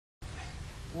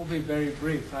We'll be very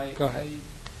brief. Go ahead.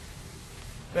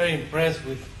 Very impressed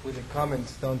with the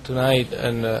comments done tonight,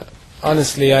 and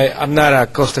honestly, I'm not a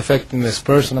cost-effectiveness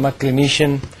person. I'm a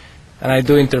clinician, and I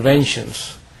do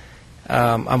interventions.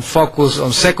 I'm focused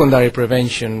on secondary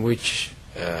prevention, which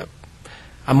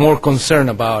I'm more concerned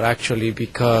about, actually,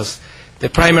 because the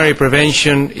primary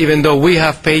prevention, even though we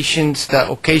have patients that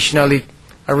occasionally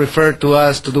are referred to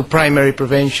us to do primary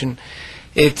prevention,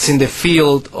 it's in the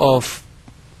field of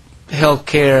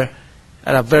healthcare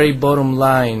at a very bottom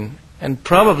line, and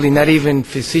probably not even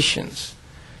physicians,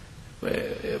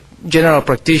 general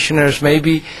practitioners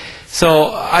maybe.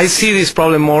 So I see this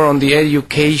problem more on the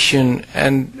education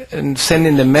and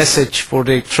sending the message for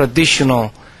the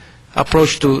traditional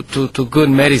approach to good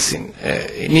medicine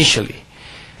initially.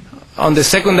 On the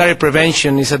secondary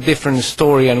prevention is a different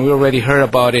story, and we already heard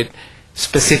about it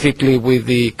specifically with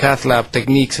the cath lab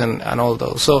techniques and all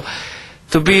those. So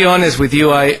to be honest with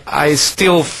you, I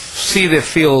still see the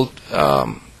field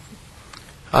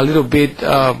a little bit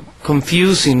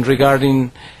confusing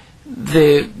regarding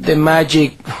the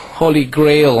magic holy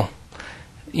grail,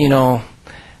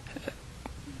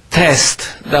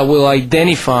 test that will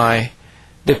identify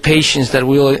the patients that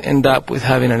will end up with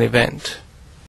having an event.